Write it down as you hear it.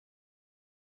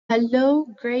Hello,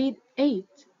 grade 8.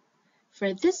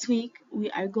 For this week,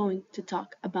 we are going to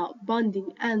talk about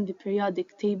bonding and the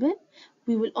periodic table.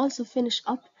 We will also finish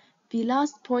up the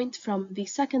last point from the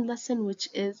second lesson, which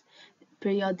is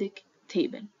periodic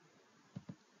table.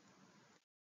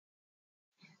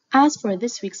 As for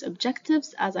this week's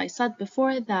objectives, as I said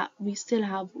before, that we still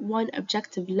have one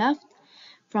objective left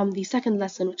from the second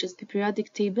lesson, which is the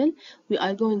periodic table. We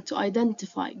are going to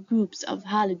identify groups of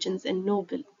halogens and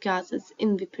noble gases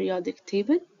in the periodic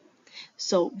table.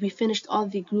 So we finished all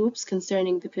the groups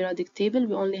concerning the periodic table.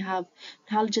 We only have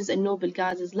halogens and noble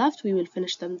gases left. We will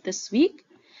finish them this week.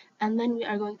 And then we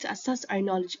are going to assess our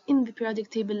knowledge in the periodic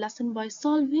table lesson by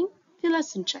solving the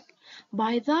lesson check.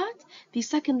 By that, the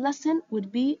second lesson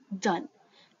would be done.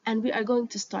 And we are going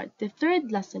to start the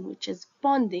third lesson, which is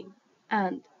bonding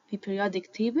and the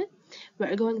periodic table. We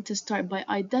are going to start by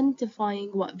identifying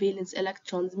what valence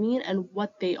electrons mean and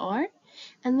what they are.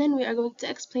 And then we are going to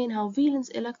explain how valence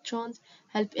electrons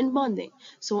help in bonding.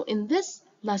 So in this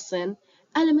lesson,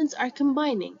 elements are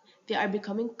combining. They are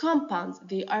becoming compounds.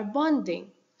 They are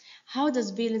bonding. How does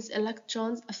valence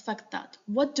electrons affect that?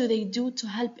 What do they do to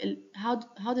help?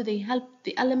 How do they help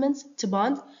the elements to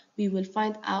bond? We will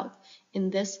find out in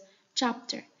this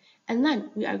chapter. And then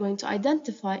we are going to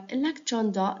identify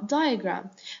electron dot diagram.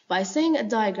 By saying a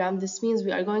diagram, this means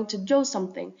we are going to draw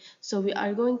something. So we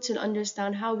are going to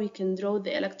understand how we can draw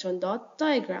the electron dot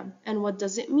diagram and what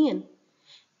does it mean.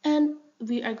 And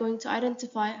we are going to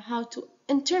identify how to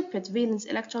interpret valence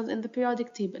electrons in the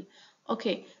periodic table.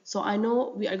 Okay, so I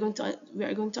know we are going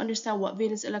to understand what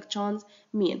valence electrons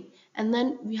mean, and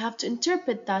then we have to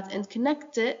interpret that and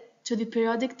connect it to the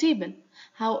periodic table.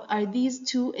 How are these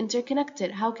two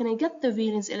interconnected? How can I get the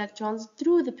valence electrons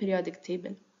through the periodic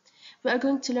table? We are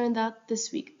going to learn that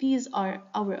this week. These are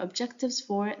our objectives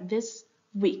for this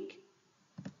week.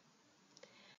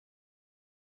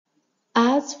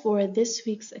 As for this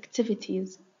week's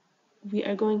activities, we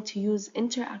are going to use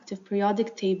interactive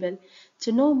periodic table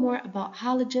to know more about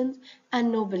halogens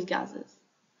and noble gases.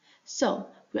 So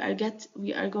we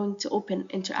are going to open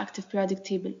interactive periodic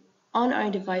table on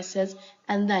our devices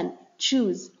and then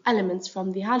choose elements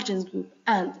from the halogens group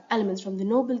and elements from the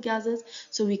noble gases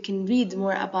so we can read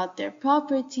more about their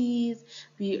properties.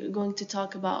 We are going to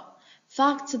talk about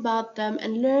facts about them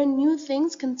and learn new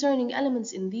things concerning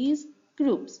elements in these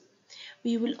groups.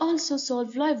 We will also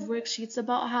solve live worksheets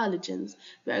about halogens.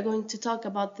 We are going to talk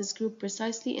about this group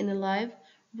precisely in a live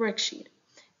worksheet.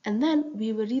 And then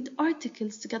we will read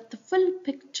articles to get the full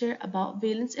picture about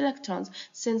valence electrons.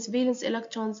 Since valence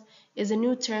electrons is a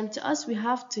new term to us, we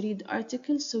have to read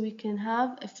articles so we can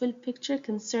have a full picture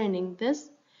concerning this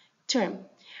term.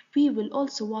 We will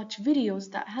also watch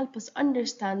videos that help us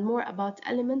understand more about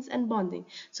elements and bonding.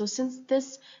 So since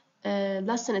this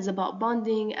lesson is about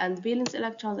bonding and valence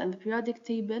electrons and the periodic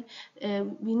table,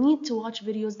 we need to watch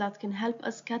videos that can help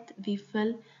us get the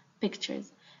full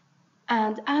pictures.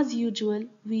 And as usual,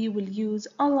 we will use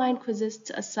online quizzes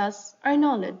to assess our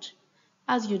knowledge.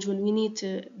 As usual, we need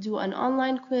to do an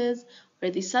online quiz or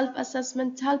the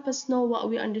self-assessment to help us know what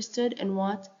we understood and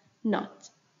what not.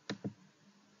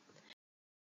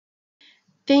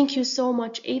 Thank you so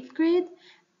much, 8th grade.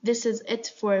 This is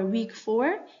it for week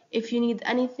 4. If you need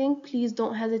anything, please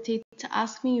don't hesitate to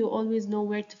ask me. You always know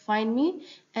where to find me.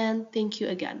 And thank you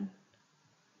again.